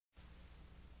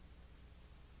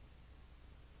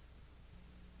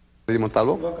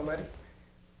Welcome, Eddie.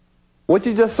 What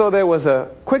you just saw there was a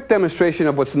quick demonstration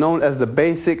of what's known as the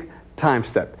basic time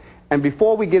step. And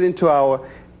before we get into our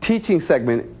teaching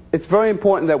segment, it's very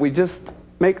important that we just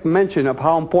make mention of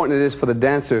how important it is for the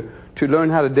dancer to learn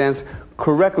how to dance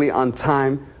correctly on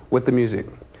time with the music.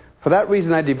 For that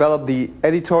reason, I developed the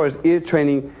Eddie Torres ear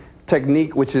training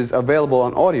technique, which is available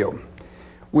on audio.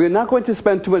 We're not going to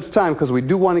spend too much time because we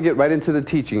do want to get right into the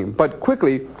teaching. But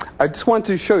quickly, I just want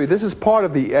to show you, this is part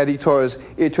of the Eddie Torres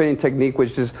ear training technique,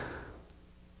 which is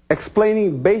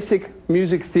explaining basic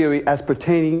music theory as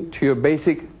pertaining to your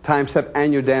basic time step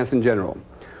and your dance in general.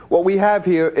 What we have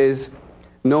here is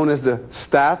known as the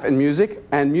staff in music,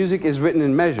 and music is written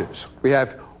in measures. We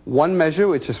have one measure,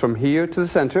 which is from here to the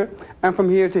center, and from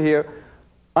here to here,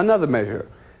 another measure.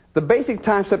 The basic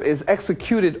time step is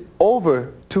executed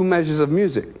over 2 measures of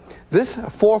music. This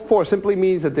 4/4 simply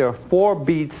means that there are 4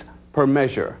 beats per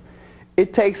measure.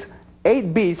 It takes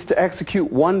 8 beats to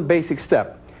execute one basic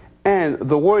step. And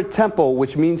the word tempo,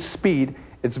 which means speed,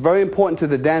 it's very important to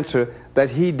the dancer that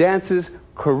he dances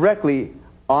correctly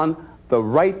on the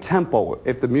right tempo.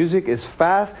 If the music is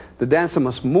fast, the dancer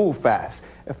must move fast.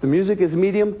 If the music is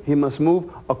medium, he must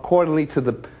move accordingly to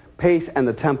the pace and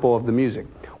the tempo of the music.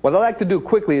 What I'd like to do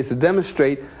quickly is to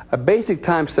demonstrate a basic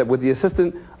time step with the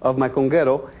assistance of my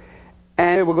conguero,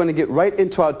 and we're going to get right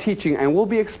into our teaching, and we'll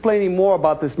be explaining more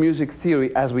about this music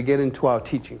theory as we get into our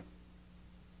teaching.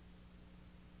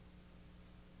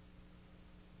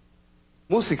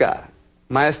 Música.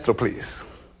 Maestro, please.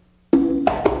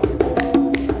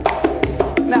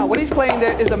 Now, what he's playing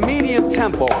there is a medium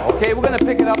tempo, okay? We're going to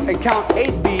pick it up and count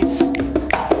 8 beats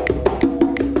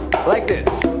like this.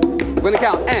 We're going to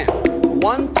count, and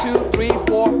 1, 2, 3,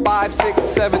 4, 5, 6,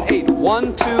 7, 8.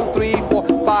 1, 2, 3,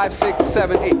 4, 5, 6,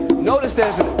 7, 8. Notice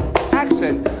there's an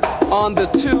accent on the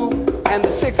 2 and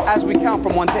the 6 as we count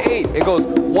from 1 to 8. It goes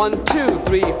 1, 2,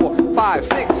 3, 4, 5,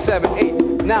 6, 7,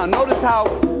 8. Now, notice how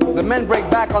the men break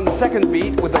back on the second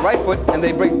beat with the right foot and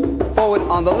they break forward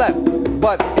on the left.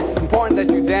 But it's important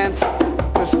that you dance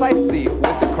precisely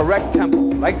with the correct tempo,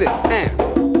 like this. And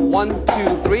 1,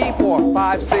 2, 3, 4,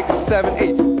 5, 6, 7,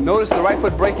 8. Notice the right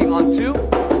foot breaking on 2,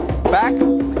 back,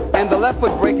 and the left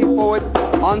foot breaking forward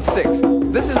on 6.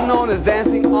 This is known as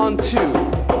dancing on 2.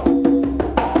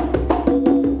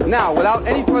 Now, without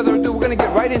any further ado, we're going to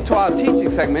get right into our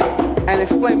teaching segment and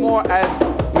explain more as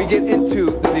we get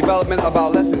into the development of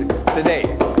our lesson today.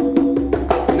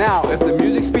 Now, if the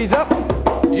music speeds up,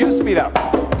 you speed up.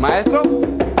 Maestro?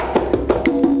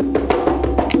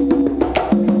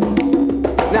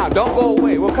 Now, don't go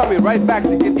away. We're coming right back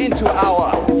to get into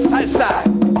our salsa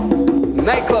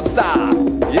nightclub style.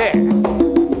 Yeah.